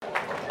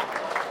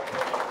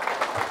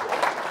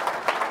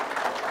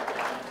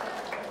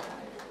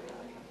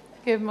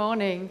Good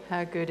morning.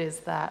 How good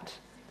is that?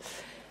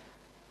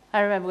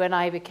 I remember when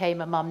I became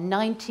a mum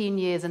 19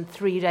 years and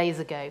 3 days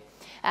ago.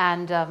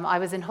 And I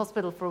was in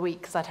hospital for a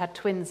week because I'd had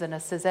twins and a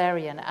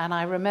cesarean. And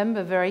I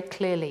remember very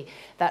clearly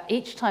that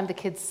each time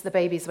the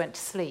babies went to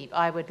sleep,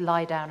 I would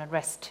lie down and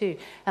rest too.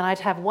 And I'd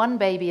have one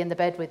baby in the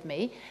bed with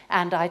me,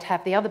 and I'd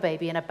have the other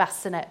baby in a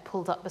bassinet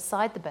pulled up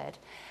beside the bed.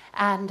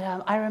 And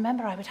I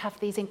remember I would have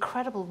these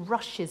incredible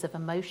rushes of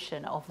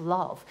emotion, of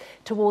love,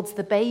 towards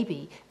the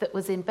baby that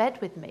was in bed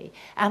with me.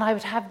 And I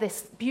would have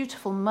this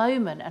beautiful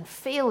moment and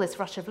feel this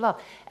rush of love.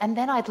 And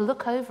then I'd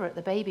look over at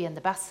the baby in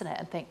the bassinet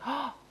and think,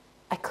 oh,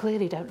 I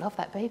clearly don't love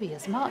that baby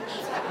as much.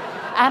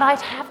 And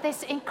I'd have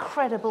this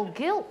incredible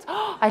guilt.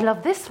 Oh, I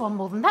love this one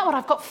more than that one.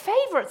 I've got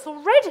favourites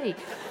already.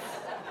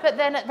 But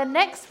then at the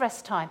next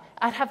rest time,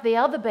 I'd have the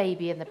other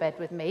baby in the bed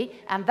with me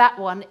and that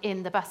one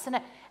in the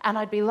bassinet. And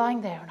I'd be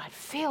lying there and I'd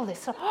feel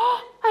this.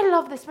 Oh, I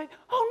love this baby.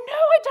 Oh, no,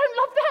 I don't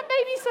love that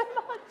baby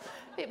so much.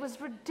 It was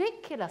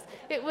ridiculous.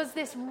 It was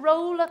this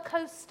roller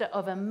coaster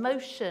of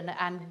emotion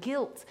and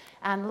guilt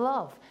and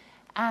love.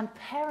 And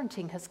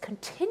parenting has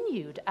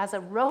continued as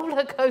a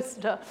roller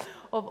coaster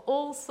of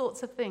all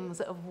sorts of things,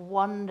 of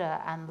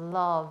wonder and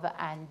love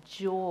and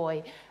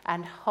joy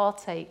and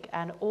heartache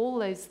and all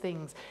those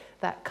things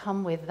that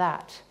come with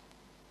that.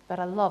 But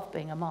I love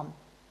being a mum.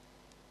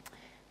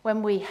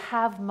 When we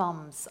have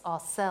mums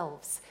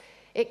ourselves,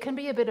 it can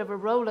be a bit of a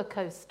roller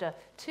coaster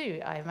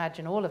too. I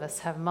imagine all of us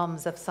have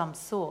mums of some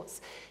sorts,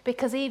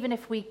 because even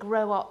if we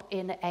grow up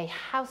in a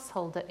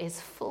household that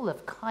is full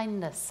of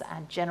kindness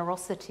and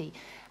generosity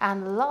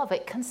and love,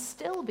 it can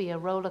still be a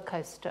roller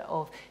coaster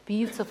of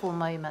beautiful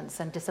moments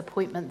and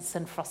disappointments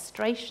and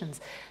frustrations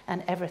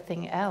and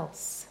everything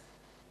else.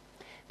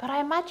 But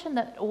I imagine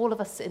that all of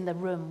us in the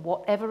room,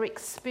 whatever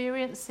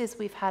experiences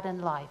we've had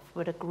in life,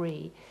 would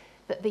agree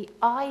that the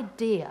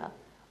idea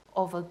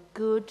of a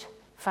good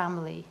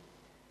family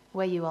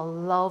where you are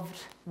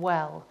loved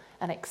well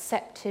and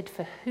accepted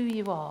for who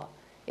you are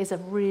is a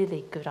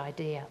really good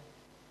idea.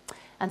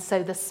 And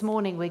so this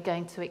morning we're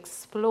going to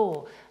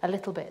explore a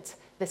little bit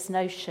this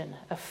notion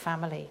of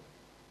family.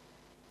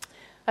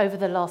 Over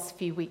the last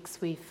few weeks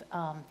we've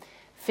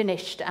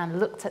finished and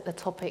looked at the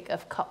topic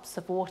of cups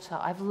of water.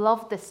 I've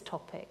loved this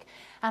topic,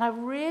 and I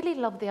really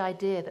love the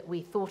idea that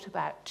we thought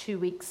about 2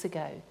 weeks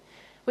ago,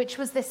 which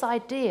was this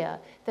idea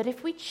that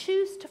if we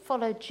choose to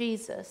follow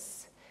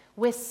Jesus,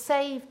 we're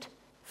saved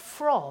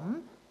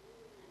from,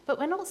 but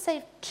we're not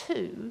saved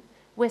to,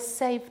 we're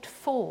saved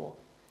for.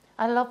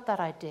 I love that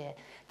idea,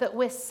 that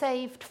we're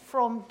saved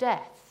from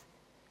death,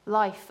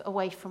 life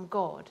away from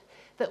God,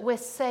 that we're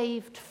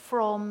saved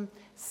from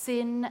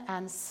sin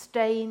and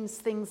stains,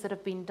 things that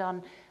have been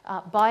done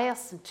by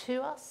us and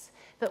to us,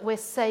 that we're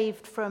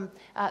saved from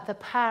the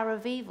power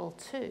of evil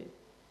too,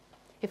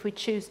 if we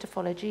choose to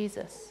follow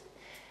Jesus.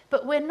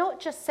 But we're not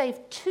just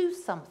saved to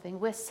something,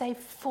 we're saved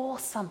for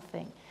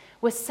something.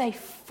 We're saved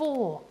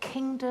for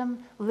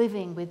kingdom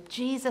living with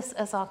Jesus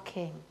as our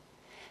King.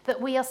 That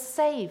we are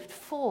saved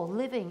for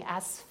living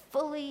as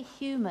fully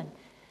human.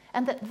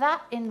 And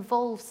that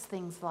involves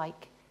things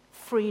like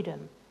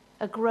freedom,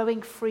 a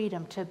growing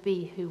freedom to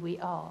be who we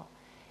are.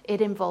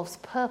 It involves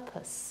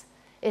purpose.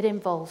 It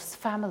involves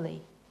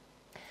family.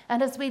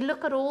 And as we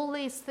look at all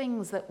these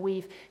things that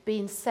we've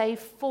been saved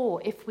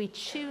for, if we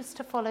choose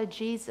to follow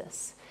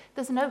Jesus,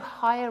 there's no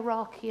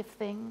hierarchy of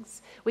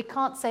things. We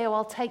can't say, oh,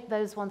 I'll take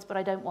those ones, but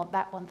I don't want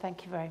that one,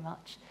 thank you very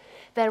much.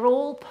 They're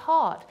all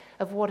part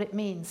of what it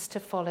means to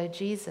follow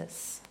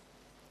Jesus.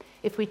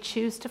 If we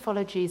choose to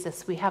follow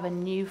Jesus, we have a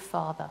new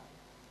Father,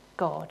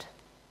 God.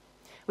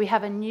 We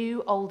have a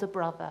new older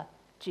brother,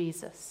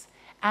 Jesus.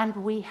 And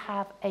we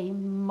have a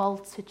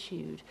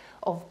multitude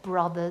of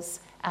brothers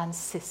and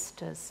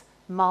sisters,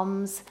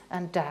 mums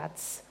and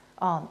dads,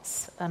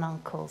 aunts and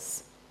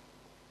uncles.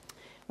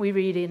 We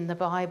read in the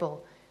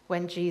Bible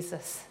when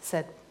Jesus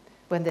said,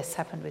 when this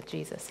happened with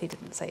Jesus, he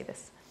didn't say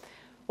this.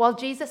 While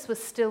Jesus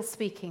was still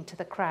speaking to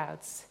the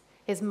crowds,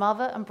 his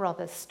mother and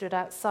brothers stood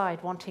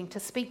outside wanting to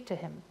speak to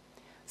him.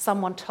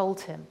 Someone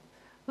told him,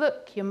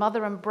 look, your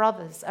mother and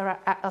brothers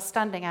are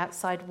standing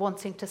outside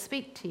wanting to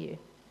speak to you.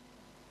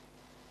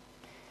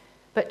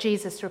 But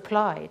Jesus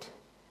replied,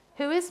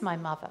 who is my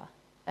mother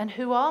and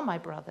who are my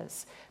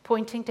brothers?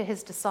 Pointing to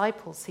his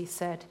disciples, he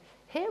said,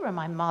 here are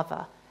my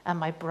mother and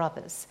my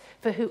brothers,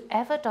 for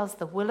whoever does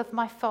the will of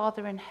my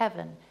Father in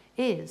heaven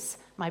is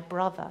my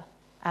brother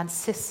and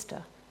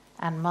sister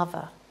and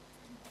mother.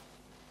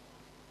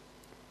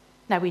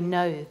 Now we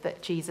know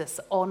that Jesus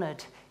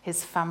honoured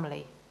his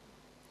family.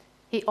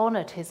 He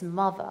honoured his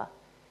mother.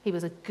 He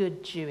was a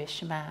good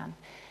Jewish man.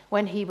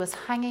 When he was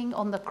hanging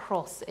on the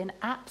cross in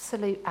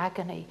absolute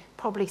agony,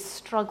 probably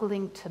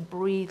struggling to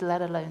breathe,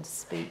 let alone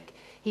speak,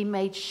 he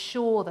made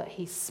sure that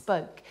he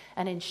spoke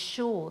and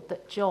ensured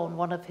that John,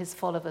 one of his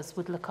followers,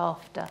 would look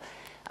after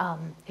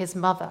his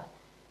mother.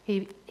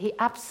 He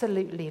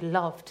absolutely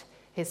loved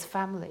his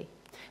family.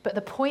 But the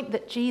point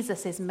that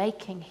Jesus is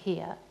making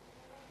here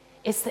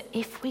is that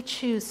if we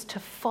choose to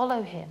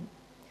follow him,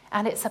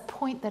 and it's a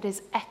point that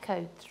is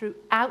echoed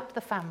throughout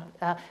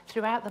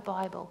the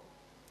Bible,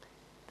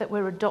 that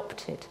we're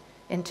adopted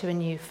into a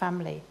new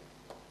family.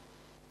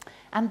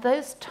 And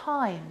those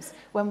times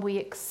when we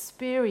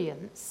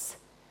experience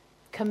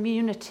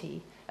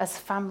community as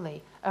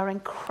family are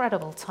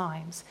incredible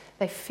times.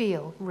 They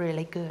feel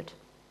really good.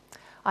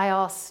 I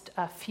asked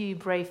a few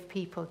brave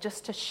people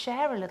just to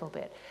share a little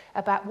bit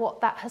about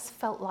what that has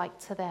felt like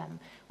to them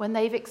when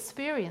they've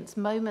experienced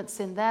moments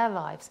in their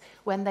lives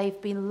when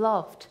they've been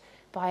loved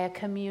by a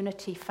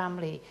community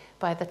family,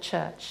 by the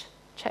church.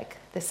 Check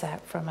this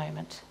out for a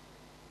moment.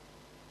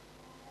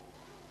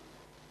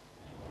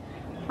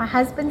 My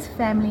husband's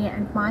family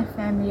and my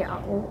family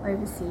are all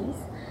overseas,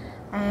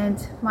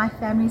 and my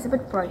family is a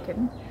bit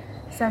broken.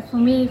 So for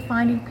me,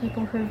 finding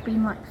people who have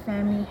been like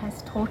family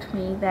has taught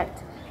me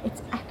that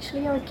it's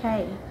actually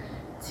okay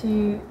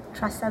to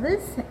trust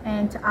others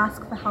and to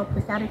ask for help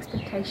without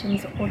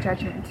expectations or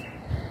judgment.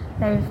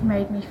 They've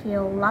made me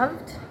feel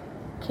loved,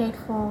 cared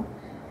for,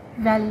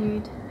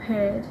 valued,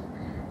 heard,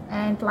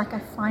 and like I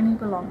finally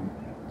belong,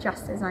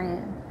 just as I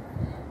am.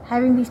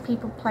 Having these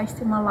people placed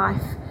in my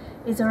life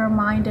is a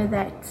reminder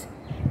that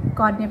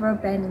God never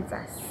abandons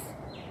us.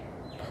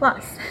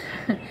 Plus,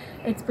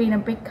 it's been a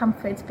big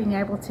comfort being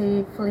able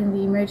to fill in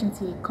the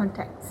emergency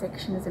contact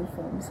sections and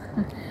forms.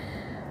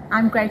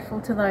 I'm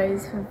grateful to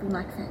those who have been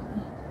like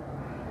family.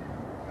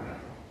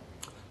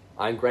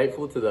 I'm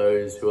grateful to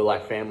those who are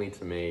like family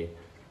to me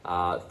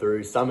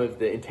through some of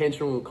the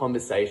intentional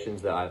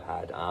conversations that I've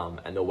had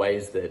and the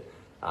ways that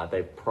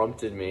they've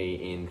prompted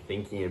me in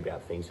thinking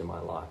about things in my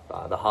life,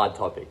 the hard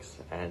topics,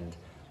 and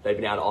they've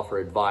been able to offer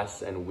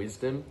advice and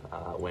wisdom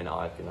when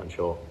I've been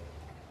unsure.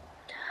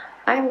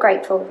 I'm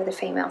grateful for the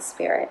female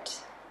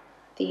spirit,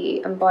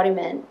 the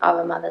embodiment of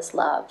a mother's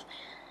love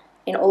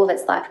in all of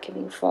its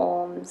life-giving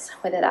forms,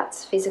 whether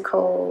that's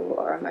physical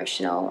or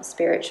emotional or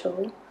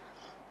spiritual.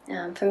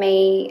 For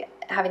me,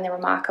 having the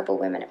remarkable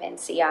women of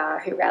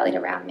NCR who rallied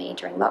around me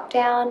during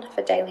lockdown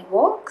for daily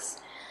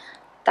walks,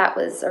 that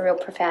was a real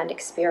profound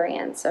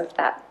experience of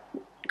that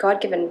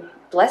God-given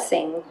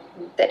blessing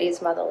that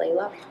is motherly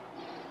love.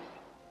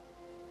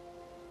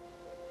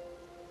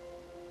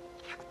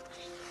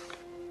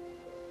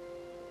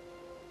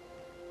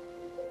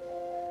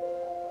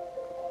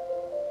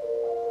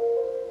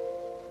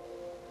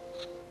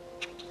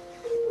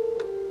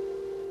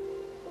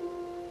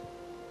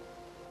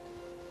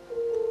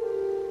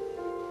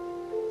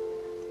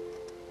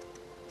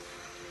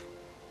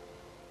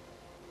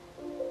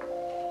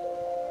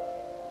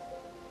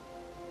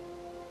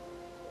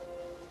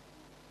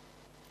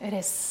 It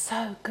is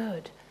so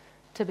good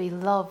to be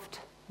loved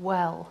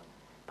well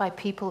by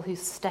people who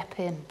step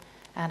in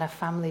and are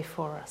family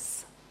for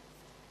us.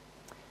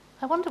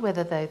 I wonder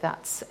whether, though,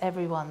 that's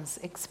everyone's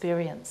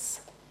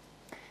experience.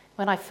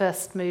 When I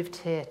first moved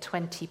here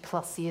 20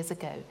 plus years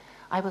ago,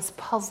 I was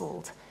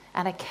puzzled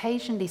and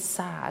occasionally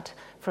sad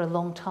for a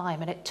long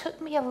time, and it took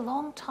me a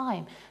long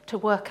time to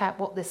work out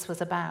what this was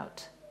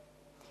about.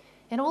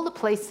 In all the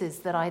places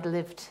that I'd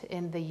lived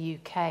in the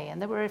UK,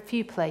 and there were a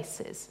few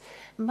places,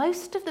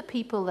 most of the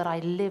people that I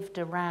lived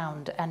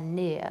around and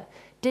near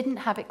didn't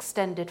have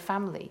extended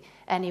family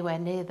anywhere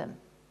near them.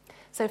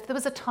 So if there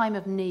was a time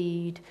of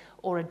need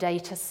or a day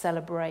to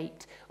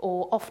celebrate,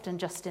 or often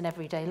just in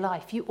everyday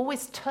life, you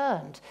always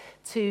turned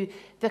to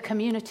the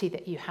community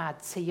that you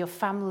had, to your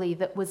family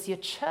that was your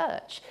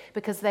church,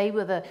 because they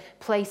were the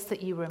place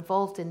that you were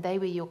involved in. They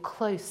were your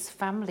close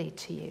family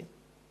to you.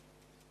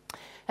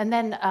 And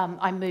then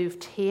I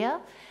moved here,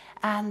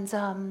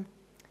 and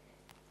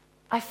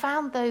I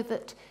found, though,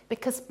 that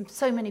because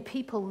so many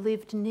people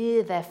lived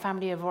near their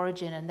family of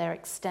origin and their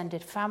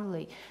extended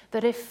family,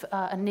 that if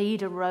a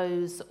need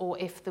arose or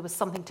if there was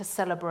something to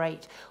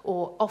celebrate,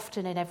 or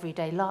often in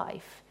everyday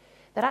life,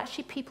 that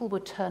actually people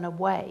would turn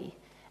away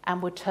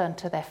and would turn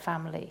to their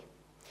family.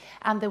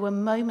 And there were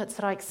moments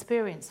that I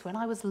experienced when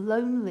I was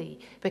lonely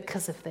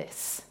because of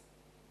this,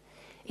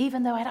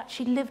 even though I'd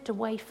actually lived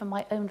away from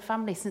my own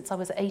family since I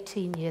was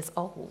 18 years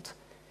old.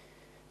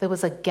 There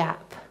was a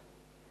gap,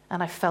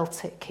 and I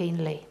felt it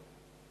keenly.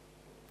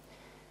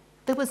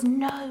 There was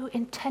no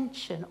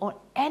intention on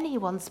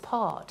anyone's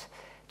part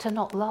to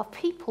not love.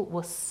 People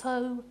were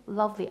so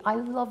lovely. I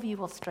love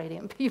you,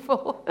 Australian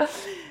people.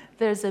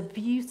 There's a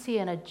beauty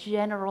and a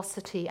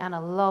generosity and a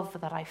love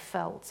that I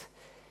felt.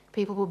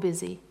 People were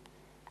busy,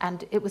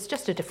 and it was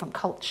just a different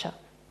culture.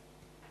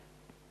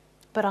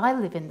 But I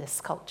live in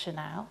this culture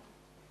now,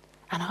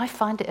 and I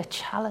find it a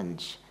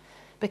challenge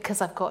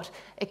because I've got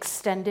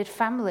extended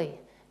family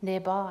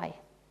nearby.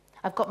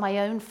 I've got my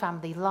own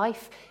family.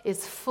 Life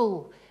is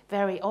full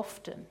very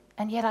often.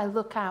 And yet I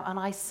look out and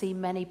I see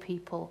many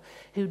people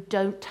who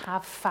don't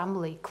have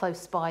family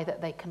close by that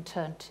they can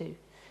turn to.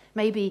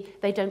 Maybe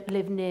they don't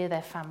live near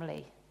their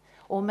family.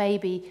 Or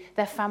maybe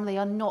their family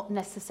are not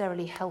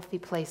necessarily healthy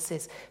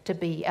places to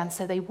be, and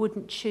so they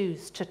wouldn't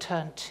choose to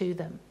turn to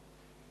them.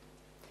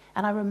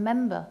 And I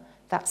remember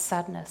that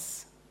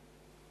sadness.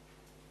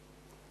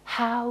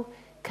 How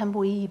can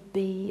we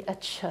be a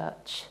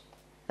church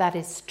that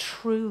is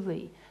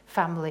truly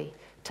family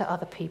to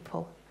other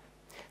people,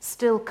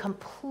 still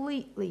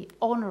completely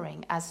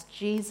honouring, as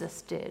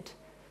Jesus did,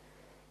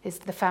 is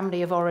the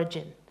family of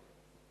origin,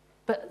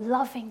 but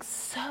loving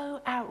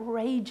so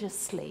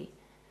outrageously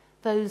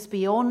those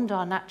beyond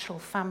our natural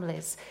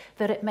families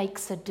that it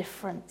makes a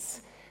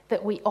difference,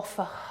 that we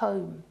offer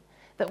home,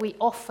 that we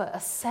offer a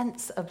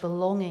sense of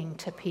belonging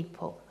to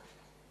people,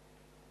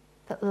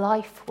 that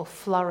life will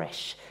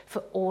flourish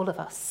for all of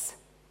us,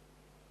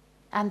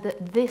 and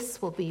that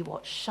this will be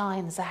what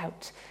shines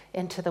out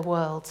into the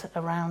world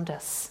around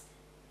us.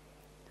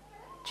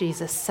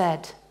 Jesus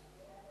said,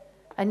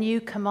 "A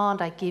new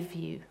command I give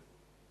you,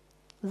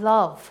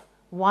 love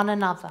one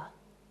another.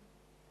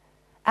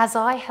 As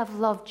I have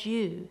loved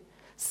you,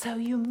 so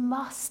you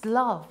must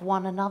love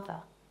one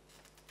another.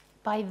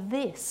 By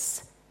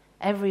this,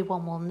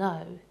 everyone will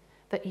know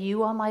that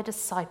you are my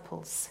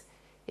disciples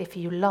if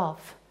you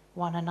love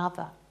one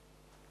another."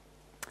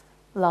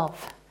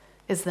 Love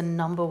is the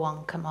number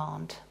one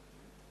command.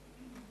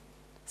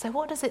 So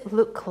what does it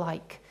look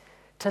like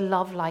to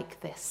love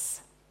like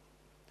this?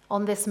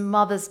 On this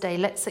Mother's Day,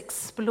 let's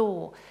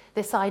explore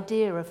this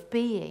idea of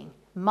being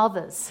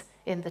mothers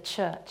in the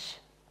church,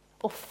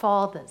 or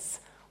fathers,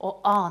 or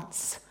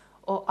aunts,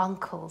 or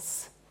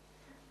uncles.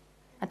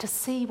 And to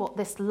see what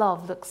this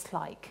love looks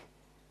like,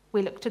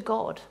 we look to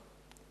God,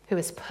 who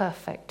is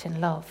perfect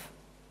in love.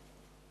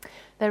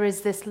 There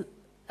is this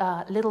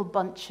little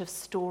bunch of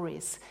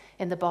stories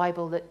in the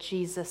Bible that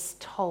Jesus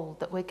told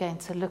that we're going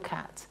to look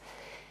at.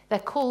 They're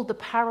called the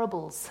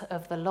parables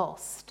of the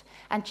lost.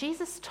 And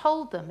Jesus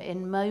told them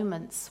in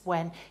moments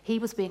when he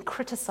was being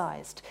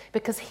criticized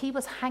because he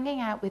was hanging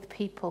out with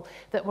people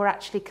that were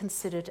actually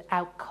considered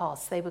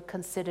outcasts. They were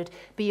considered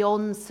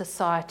beyond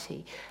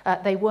society.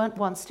 They weren't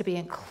ones to be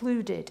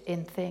included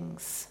in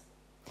things.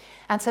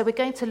 And so we're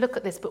going to look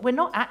at this, but we're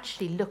not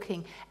actually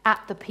looking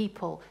at the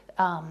people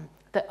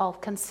that are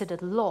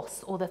considered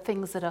lost, or the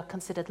things that are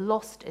considered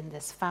lost in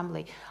this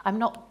family. I'm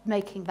not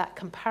making that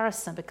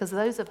comparison because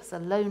those of us who are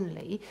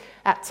lonely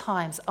at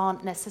times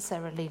aren't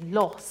necessarily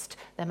lost.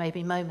 There may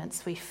be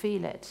moments we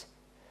feel it.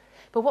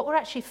 But what we're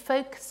actually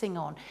focusing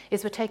on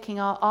is we're taking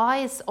our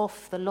eyes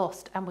off the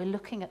lost and we're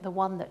looking at the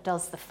one that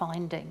does the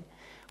finding.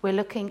 We're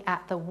looking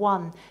at the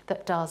one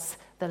that does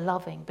the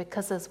loving,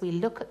 because as we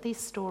look at these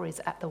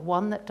stories at the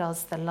one that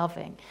does the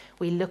loving,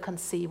 we look and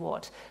see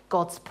what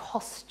God's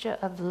posture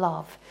of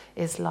love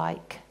is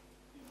like.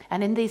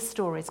 And in these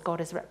stories,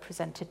 God is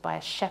represented by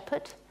a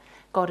shepherd,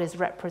 God is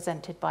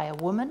represented by a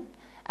woman,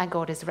 and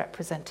God is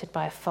represented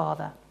by a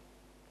father.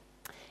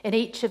 In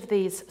each of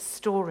these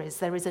stories,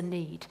 there is a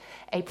need.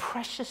 A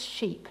precious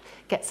sheep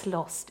gets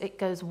lost. It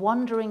goes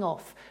wandering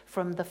off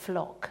from the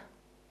flock.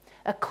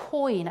 A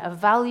coin, a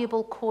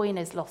valuable coin,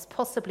 is lost,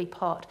 possibly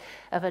part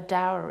of a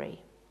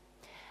dowry.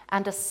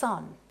 And a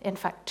son, in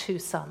fact, 2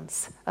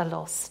 sons, are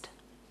lost.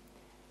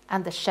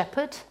 And the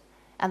shepherd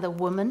and the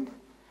woman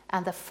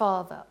and the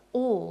father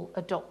all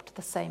adopt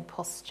the same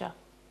posture.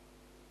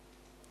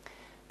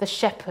 The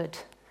shepherd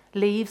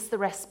leaves the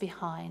rest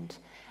behind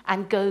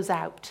and goes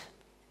out.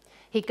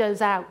 He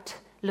goes out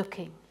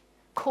looking,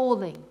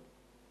 calling,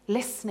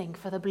 listening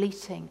for the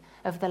bleating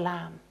of the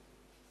lamb.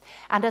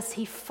 And as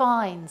he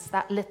finds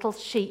that little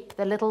sheep,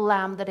 the little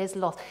lamb that is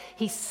lost,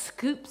 he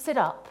scoops it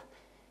up,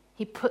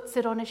 he puts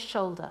it on his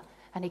shoulder,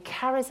 and he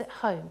carries it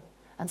home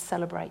and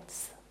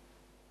celebrates.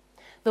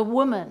 The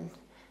woman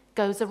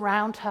goes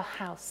around her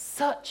house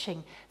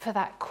searching for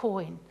that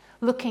coin,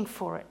 looking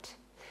for it.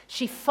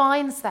 She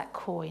finds that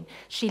coin,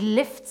 she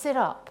lifts it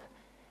up,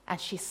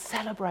 and she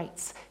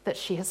celebrates that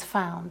she has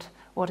found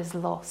what is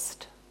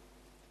lost.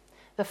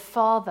 The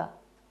father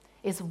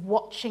is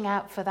watching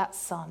out for that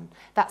son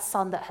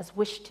that has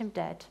wished him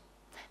dead,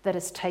 that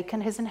has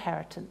taken his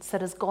inheritance,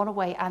 that has gone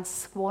away and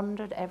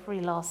squandered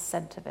every last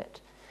cent of it.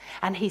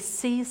 And he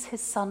sees his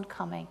son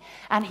coming,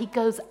 and he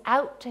goes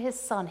out to his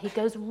son. He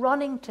goes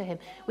running to him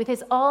with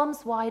his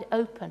arms wide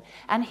open,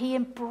 and he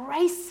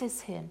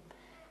embraces him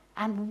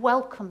and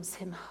welcomes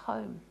him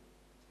home.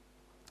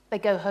 They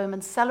go home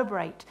and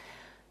celebrate.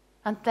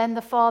 And then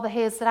the father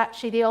hears that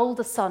actually the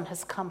older son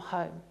has come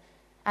home.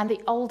 And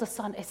the older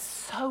son is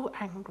so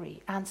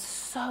angry and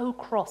so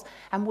cross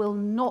and will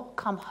not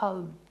come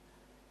home.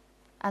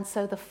 And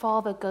so the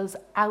father goes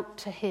out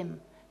to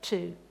him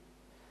too,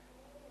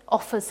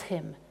 offers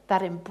him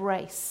that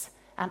embrace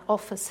and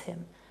offers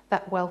him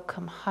that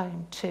welcome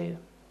home too.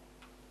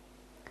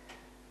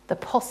 The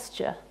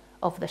posture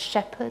of the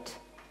shepherd,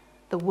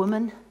 the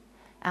woman,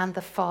 and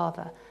the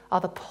father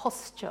are the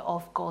posture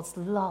of God's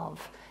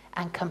love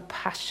and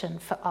compassion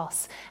for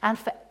us, and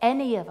for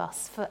any of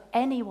us, for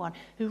anyone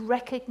who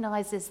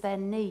recognizes their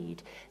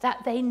need,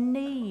 that they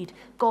need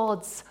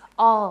God's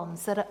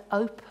arms that are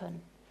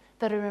open,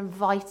 that are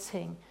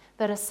inviting,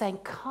 that are saying,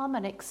 come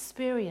and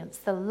experience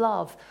the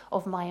love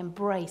of my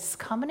embrace.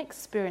 Come and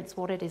experience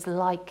what it is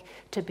like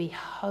to be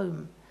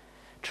home,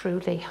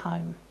 truly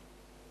home.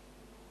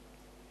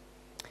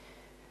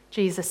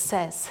 Jesus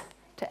says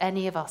to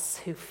any of us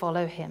who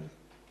follow him,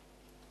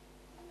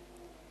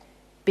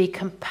 be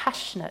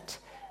compassionate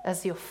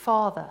as your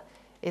Father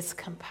is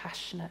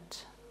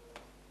compassionate.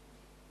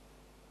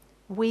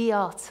 We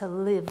are to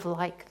live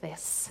like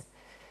this.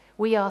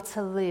 We are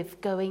to live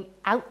going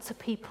out to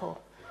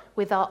people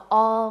with our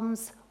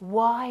arms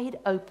wide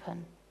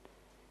open.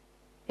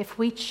 If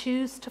we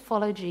choose to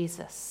follow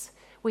Jesus,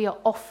 we are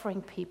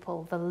offering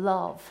people the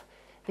love,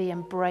 the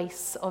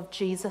embrace of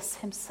Jesus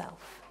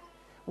himself,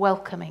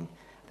 welcoming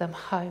them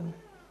home.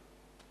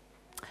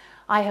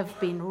 I have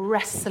been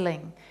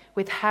wrestling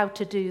with how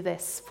to do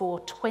this for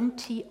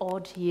 20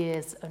 odd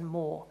years and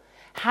more.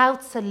 How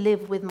to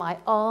live with my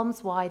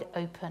arms wide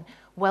open,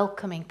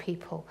 welcoming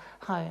people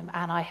home.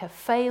 And I have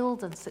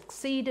failed and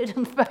succeeded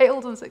and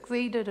failed and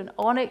succeeded, and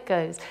on it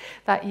goes,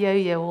 that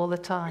yo-yo all the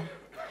time.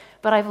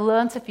 But I've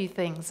learnt a few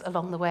things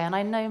along the way, and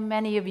I know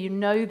many of you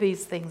know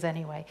these things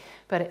anyway,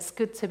 but it's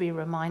good to be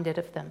reminded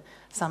of them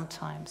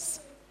sometimes.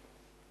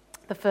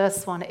 The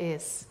first one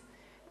is,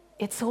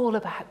 it's all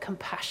about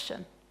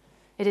compassion.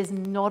 It is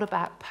not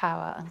about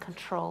power and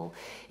control.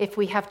 If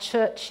we have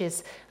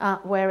churches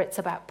where it's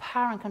about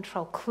power and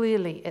control,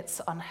 clearly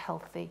it's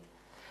unhealthy.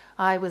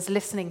 I was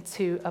listening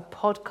to a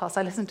podcast.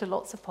 I listen to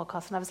lots of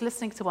podcasts, and I was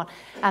listening to one,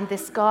 and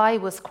this guy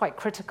was quite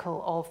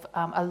critical of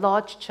a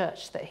large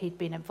church that he'd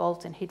been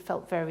involved in. He'd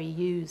felt very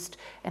used,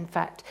 in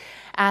fact.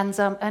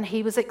 And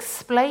he was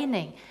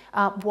explaining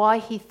why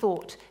he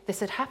thought this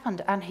had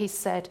happened. And he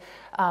said,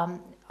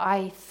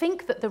 I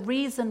think that the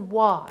reason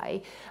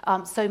why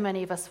so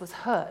many of us was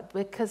hurt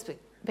because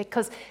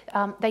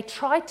they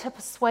tried to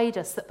persuade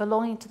us that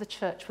belonging to the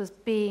church was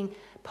being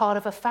part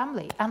of a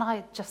family. And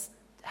I just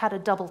had a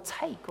double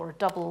take or a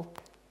double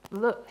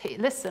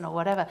listen or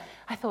whatever.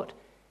 I thought,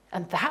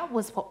 and that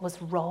was what was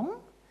wrong?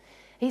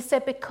 He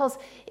said, because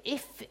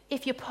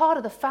if you're part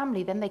of the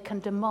family, then they can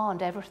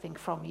demand everything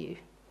from you.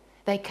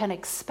 They can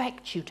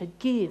expect you to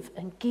give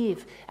and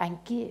give and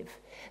give.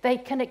 They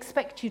can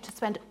expect you to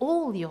spend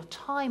all your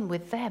time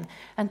with them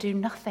and do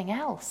nothing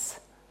else.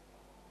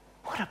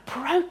 What a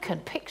broken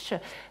picture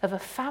of a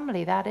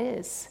family that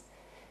is.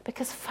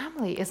 Because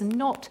family is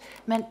not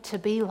meant to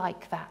be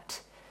like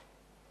that.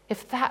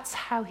 If that's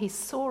how he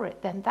saw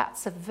it, then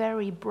that's a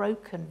very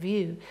broken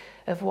view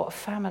of what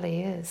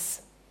family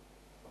is.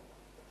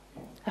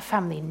 A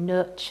family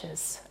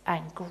nurtures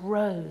and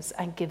grows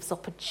and gives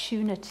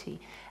opportunity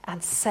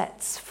and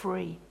sets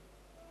free.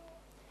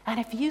 And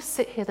if you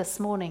sit here this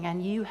morning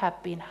and you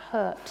have been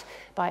hurt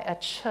by a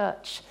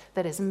church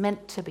that is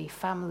meant to be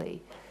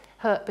family,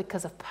 hurt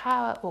because of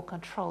power or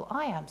control,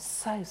 I am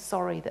so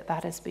sorry that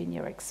that has been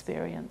your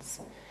experience.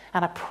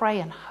 And I pray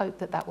and hope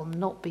that that will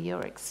not be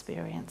your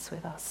experience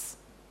with us.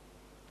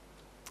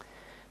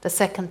 The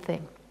second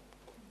thing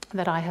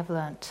that I have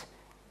learnt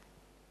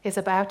is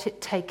about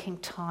it taking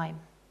time.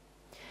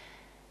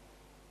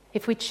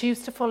 If we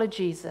choose to follow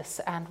Jesus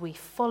and we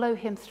follow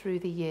him through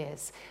the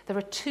years, there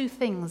are two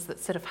things that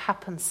sort of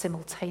happen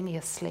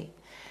simultaneously.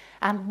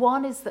 And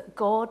one is that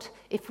God,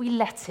 if we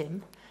let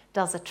him,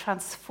 does a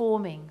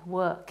transforming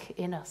work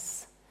in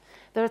us.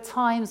 There are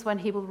times when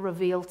he will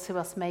reveal to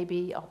us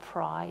maybe our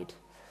pride,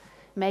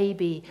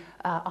 maybe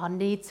our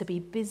need to be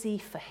busy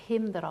for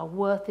him, that our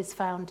worth is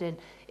found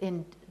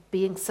in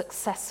being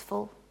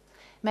successful,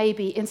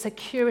 maybe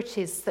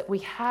insecurities that we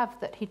have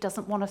that he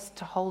doesn't want us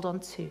to hold on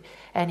to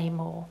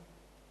anymore.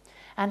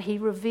 And he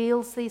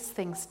reveals these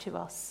things to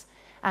us,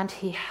 and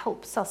he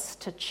helps us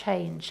to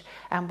change,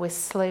 and we're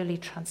slowly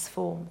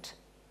transformed.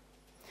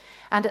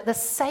 And at the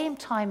same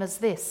time as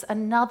this,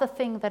 another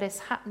thing that is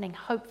happening,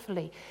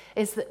 hopefully,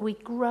 is that we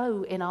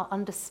grow in our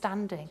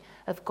understanding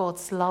of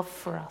God's love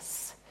for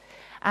us.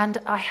 And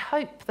I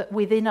hope that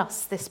within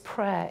us this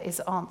prayer is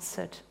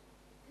answered.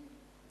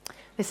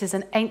 This is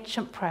an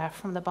ancient prayer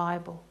from the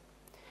Bible.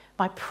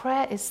 My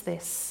prayer is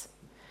this,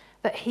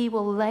 that he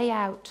will lay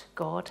out,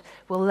 God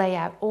will lay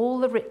out all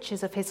the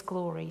riches of his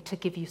glory to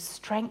give you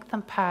strength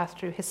and power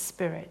through his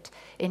Spirit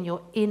in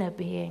your inner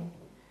being,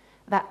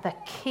 that the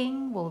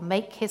King will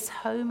make his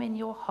home in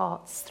your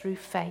hearts through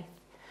faith,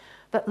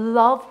 that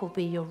love will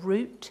be your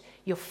root,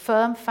 your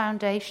firm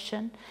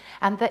foundation,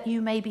 and that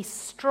you may be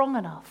strong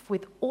enough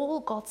with all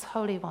God's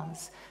holy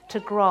ones to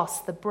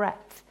grasp the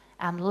breadth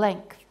and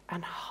length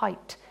and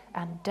height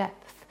and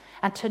depth,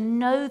 and to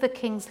know the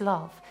King's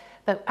love,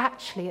 though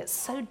actually it's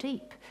so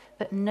deep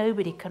that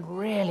nobody can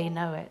really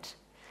know it.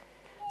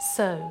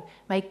 So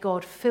may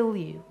God fill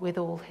you with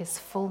all his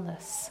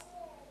fullness.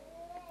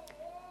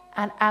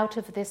 And out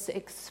of this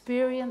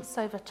experience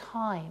over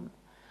time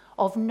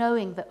of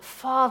knowing that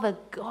Father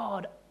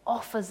God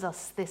offers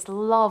us this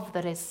love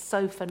that is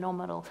so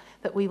phenomenal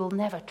that we will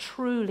never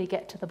truly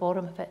get to the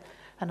bottom of it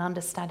and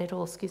understand it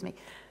all,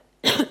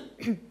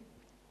 that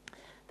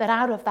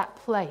out of that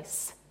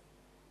place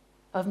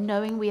of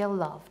knowing we are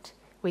loved,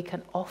 we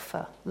can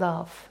offer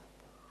love.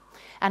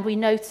 And we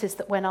notice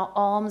that when our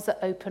arms are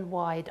open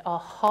wide, our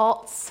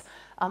hearts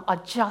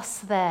are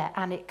just there,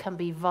 and it can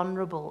be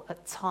vulnerable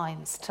at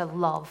times to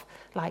love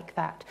like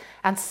that.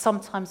 And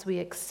sometimes we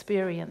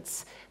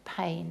experience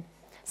pain.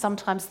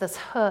 Sometimes there's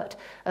hurt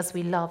as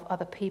we love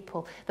other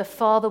people. The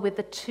father with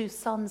the two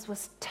sons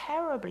was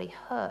terribly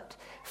hurt,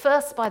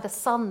 first by the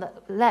son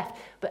that left,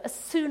 but as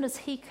soon as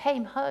he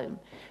came home,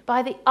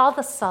 by the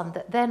other son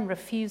that then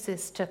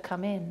refuses to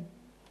come in.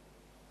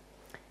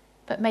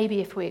 But maybe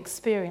if we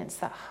experience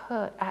that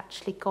hurt,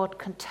 actually God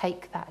can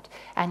take that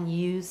and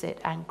use it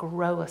and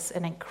grow us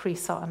and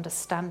increase our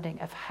understanding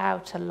of how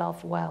to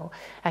love well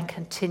and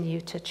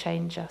continue to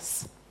change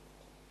us.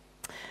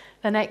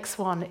 The next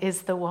one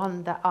is the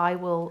one that I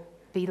will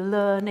be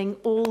learning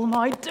all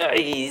my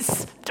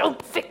days.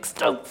 Don't fix,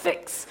 don't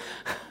fix.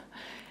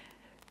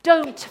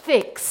 Don't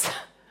fix,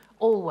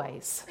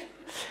 always.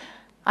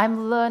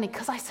 I'm learning,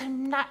 because I so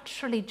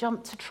naturally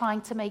jump to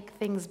trying to make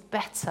things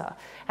better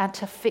and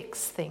to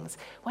fix things,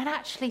 when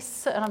actually,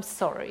 and I'm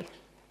sorry,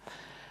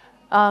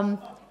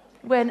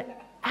 when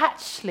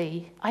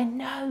actually I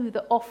know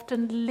that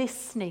often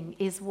listening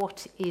is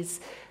what is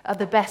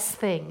the best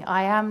thing.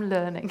 I am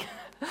learning.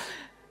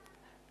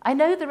 I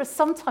know there are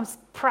sometimes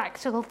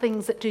practical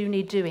things that do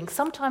need doing.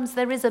 Sometimes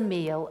there is a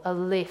meal, a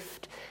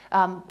lift,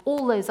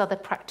 all those other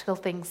practical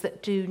things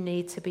that do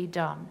need to be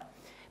done.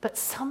 But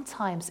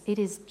sometimes it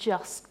is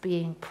just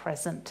being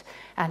present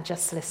and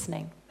just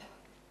listening.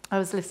 I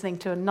was listening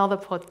to another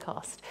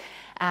podcast,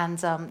 and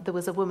there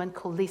was a woman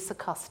called Lisa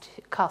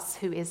Kuss,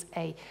 who is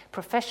a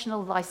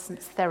professional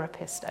licensed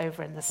therapist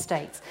over in the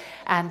States.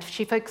 And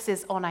she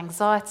focuses on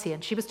anxiety,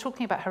 and she was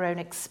talking about her own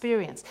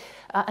experience.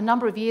 A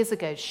number of years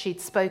ago,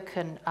 she'd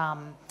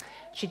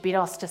been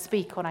asked to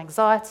speak on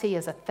anxiety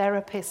as a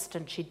therapist,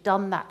 and she'd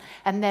done that.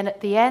 And then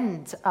at the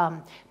end,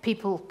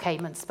 people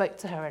came and spoke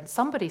to her, and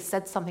somebody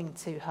said something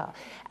to her,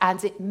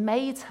 and it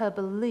made her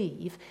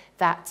believe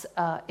that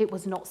it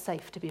was not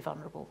safe to be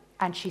vulnerable.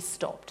 And she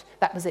stopped.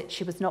 That was it.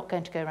 She was not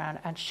going to go around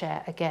and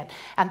share again.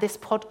 And this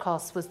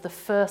podcast was the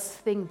first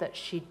thing that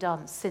she'd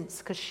done since,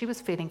 because she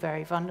was feeling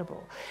very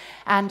vulnerable.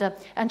 And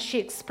she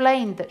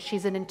explained that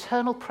she's an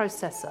internal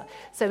processor.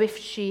 So if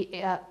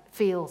she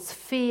feels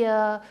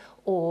fear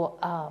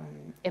or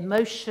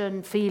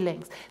emotion,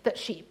 feelings, that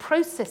she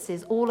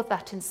processes all of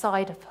that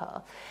inside of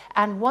her.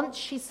 And once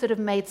she's sort of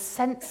made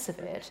sense of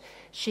it,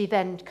 she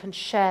then can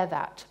share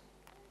that.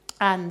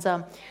 And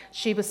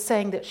she was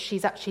saying that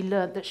she's actually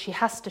learned that she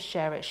has to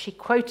share it. She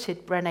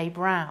quoted Brené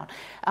Brown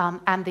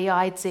and the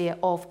idea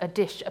of a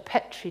dish, a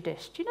Petri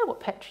dish. Do you know what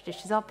Petri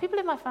dishes are? People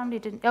in my family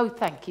didn't. Oh,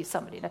 thank you,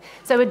 somebody knows.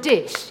 So a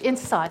dish, in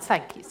science,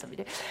 thank you,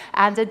 somebody did.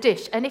 And a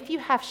dish. And if you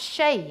have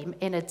shame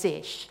in a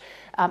dish,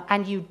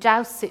 and you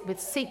douse it with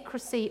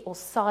secrecy or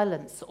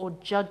silence or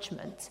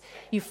judgment,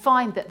 you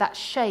find that that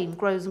shame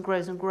grows and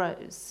grows and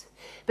grows.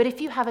 But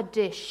if you have a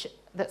dish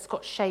that's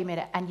got shame in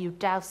it and you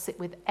douse it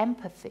with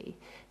empathy,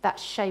 that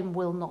shame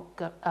will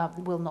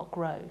not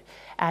grow,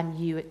 and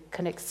you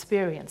can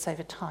experience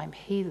over time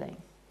healing.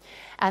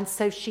 And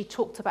so she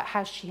talked about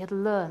how she had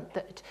learned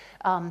that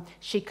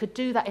she could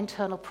do that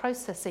internal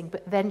processing,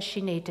 but then she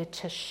needed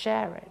to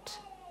share it.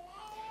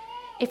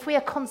 If we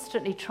are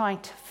constantly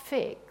trying to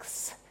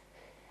fix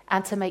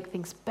and to make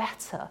things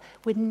better,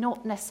 we're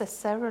not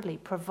necessarily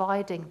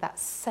providing that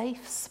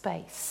safe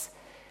space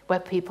where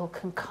people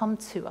can come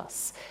to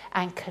us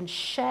and can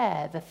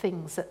share the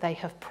things that they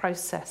have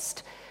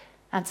processed,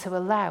 and to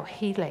allow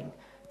healing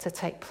to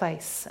take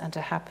place and to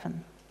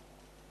happen.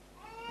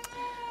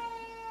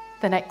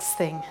 The next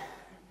thing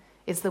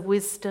is the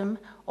wisdom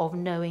of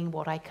knowing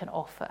what I can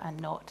offer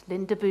and not.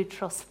 Linda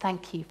Boutros,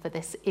 thank you for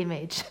this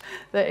image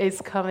that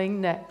is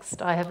coming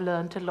next. I have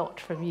learned a lot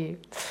from you.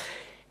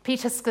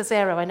 Peter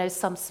Scazzero, I know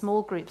some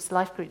small groups,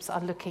 life groups,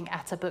 are looking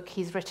at a book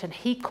he's written.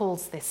 He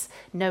calls this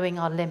Knowing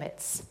Our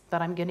Limits,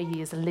 but I'm going to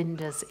use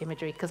Linda's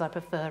imagery because I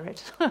prefer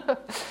it.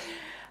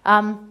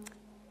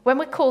 When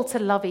we're called to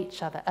love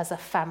each other as a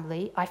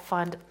family, I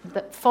find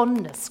that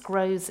fondness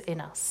grows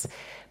in us.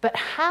 But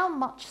how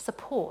much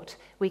support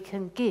we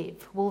can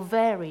give will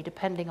vary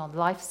depending on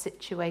life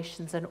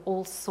situations and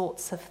all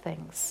sorts of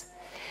things.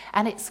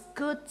 And it's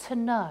good to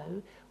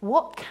know,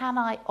 what can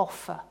I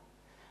offer?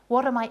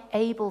 What am I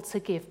able to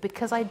give?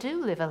 Because I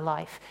do live a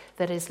life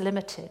that is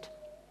limited.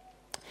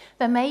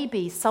 There may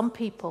be some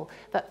people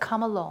that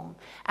come along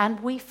and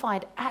we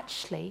find,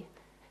 actually,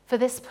 for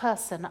this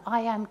person,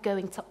 I am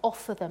going to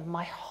offer them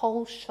my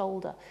whole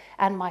shoulder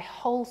and my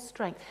whole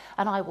strength,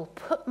 and I will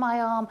put my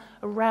arm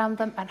around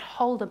them and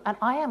hold them, and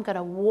I am going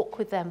to walk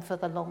with them for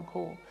the long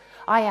haul.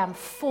 I am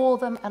for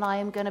them, and I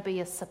am going to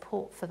be a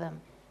support for them.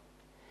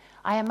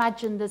 I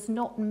imagine there's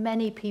not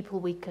many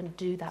people we can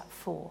do that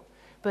for,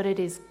 but it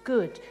is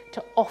good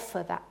to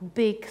offer that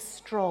big,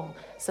 strong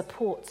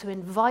support, to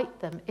invite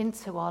them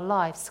into our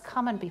lives,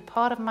 come and be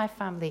part of my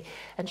family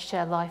and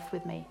share life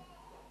with me.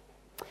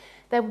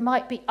 There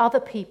might be other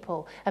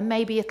people, and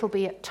maybe it'll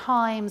be at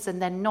times and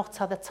then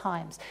not other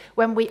times,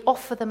 when we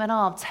offer them an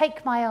arm,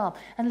 take my arm,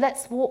 and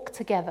let's walk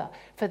together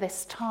for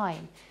this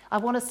time. I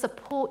want to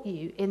support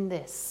you in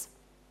this.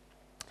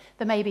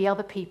 There may be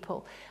other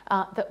people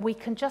that we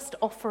can just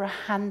offer a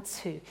hand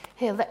to.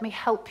 Here, let me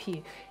help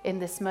you in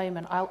this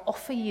moment. I'll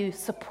offer you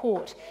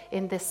support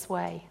in this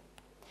way.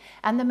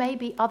 And there may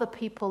be other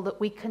people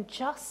that we can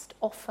just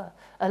offer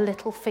a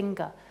little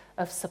finger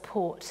of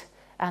support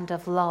and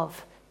of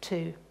love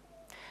to.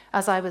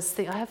 As I was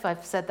thinking, I hope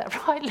I've said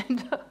that right,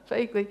 Linda,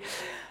 vaguely.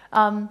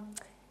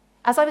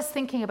 As I was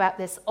thinking about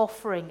this,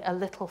 offering a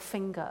little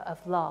finger of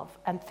love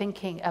and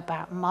thinking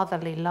about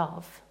motherly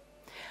love,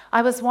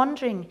 I was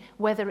wondering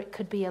whether it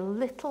could be a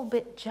little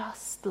bit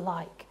just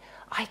like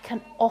I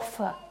can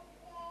offer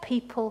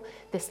people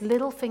this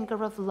little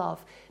finger of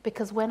love,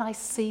 because when I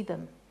see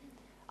them,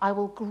 I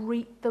will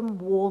greet them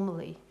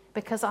warmly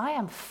because I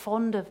am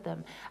fond of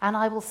them, and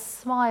I will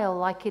smile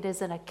like it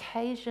is an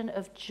occasion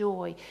of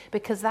joy,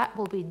 because that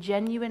will be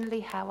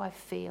genuinely how I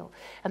feel,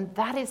 and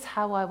that is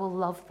how I will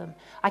love them.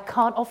 I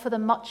can't offer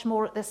them much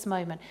more at this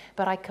moment,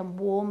 but I can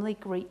warmly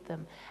greet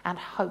them, and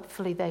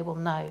hopefully they will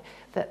know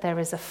that there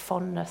is a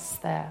fondness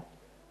there.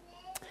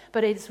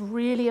 But it's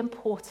really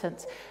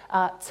important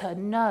to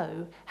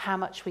know how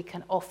much we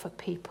can offer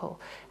people,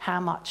 how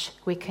much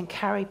we can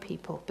carry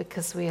people,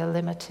 because we are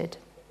limited.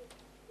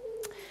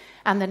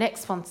 And the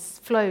next one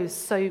flows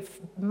so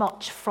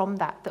much from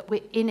that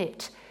we're in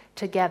it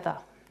together.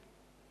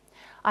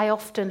 I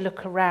often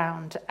look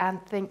around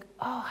and think,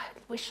 oh, I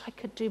wish I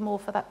could do more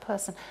for that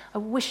person. I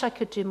wish I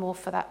could do more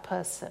for that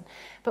person.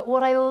 But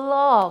what I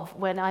love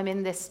when I'm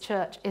in this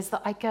church is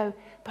that I go,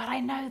 but I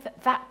know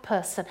that that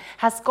person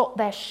has got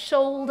their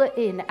shoulder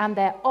in and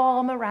their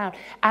arm around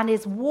and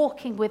is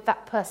walking with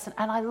that person.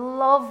 And I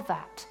love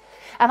that.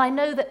 And I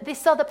know that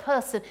this other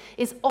person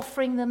is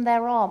offering them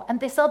their arm, and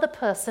this other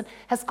person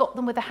has got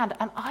them with a hand,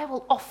 and I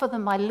will offer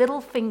them my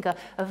little finger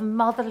of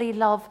motherly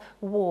love,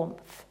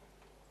 warmth,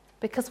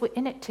 because we're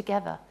in it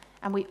together,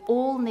 and we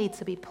all need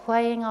to be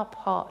playing our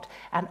part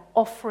and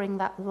offering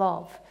that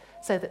love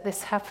so that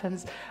this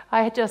happens.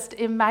 I had just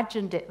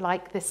imagined it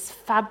like this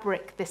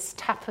fabric, this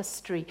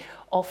tapestry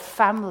of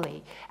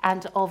family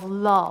and of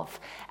love,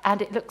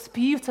 and it looks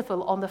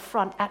beautiful on the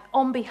front, and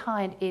on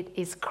behind it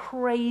is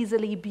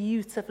crazily,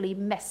 beautifully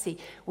messy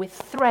with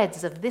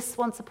threads of this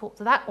one supports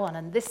that one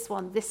and this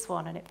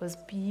one, and it was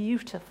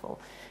beautiful,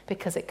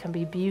 because it can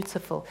be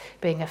beautiful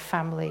being a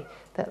family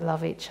that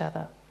love each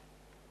other.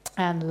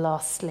 And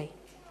lastly,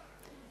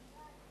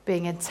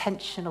 being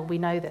intentional. We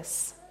know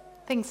this.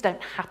 Things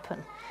don't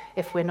happen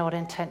if we're not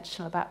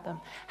intentional about them.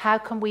 How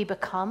can we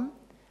become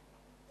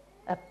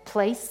a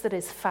place that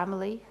is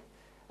family,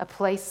 a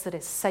place that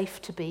is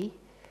safe to be,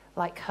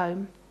 like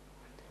home,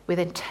 with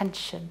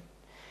intention?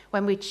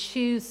 When we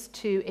choose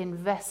to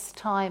invest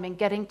time in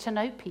getting to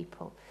know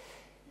people,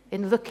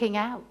 in looking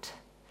out,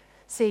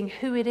 seeing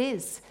who it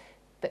is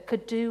that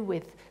could do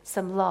with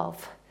some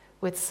love,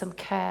 with some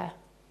care.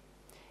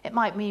 It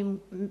might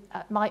mean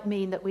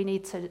that we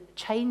need to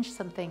change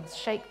some things,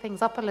 shake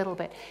things up a little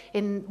bit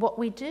in what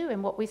we do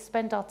and what we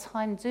spend our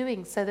time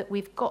doing, so that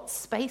we've got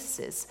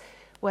spaces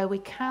where we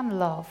can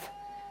love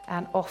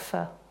and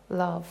offer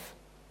love.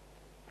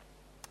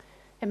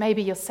 And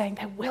maybe you're saying,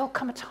 there will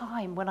come a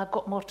time when I've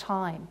got more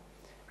time.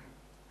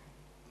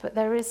 But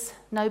there is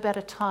no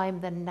better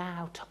time than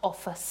now to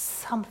offer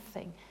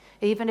something,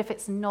 even if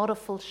it's not a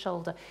full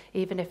shoulder,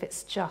 even if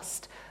it's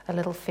just a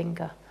little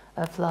finger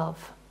of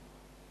love.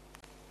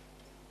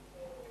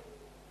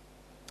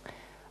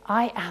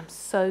 I am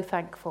so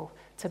thankful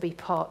to be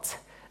part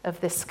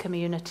of this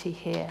community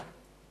here,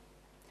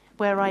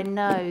 where I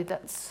know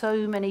that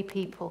so many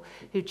people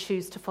who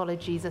choose to follow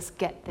Jesus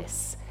get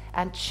this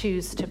and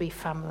choose to be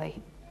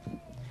family,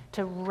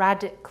 to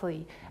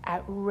radically,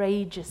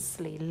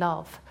 outrageously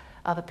love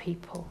other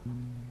people.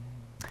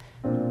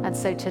 And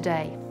so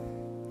today,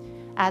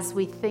 as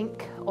we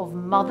think of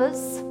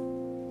mothers,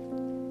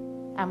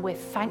 and we're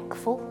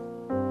thankful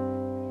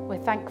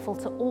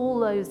to all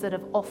those that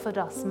have offered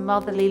us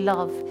motherly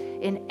love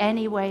in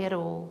any way at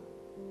all.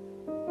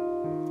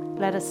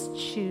 Let us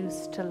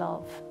choose to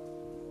love.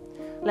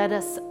 Let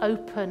us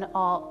open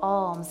our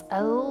arms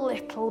a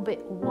little bit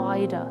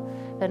wider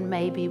than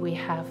maybe we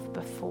have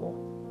before.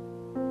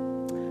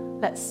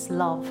 Let's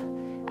love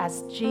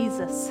as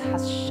Jesus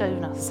has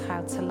shown us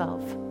how to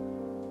love.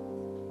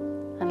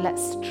 And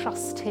let's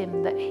trust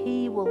him that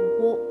he will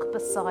walk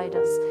beside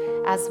us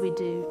as we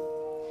do,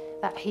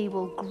 that he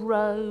will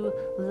grow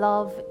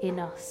love in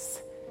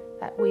us,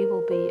 that we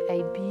will be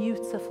a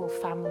beautiful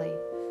family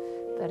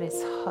that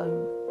is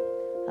home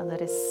and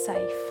that is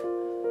safe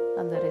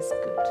and that is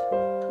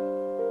good.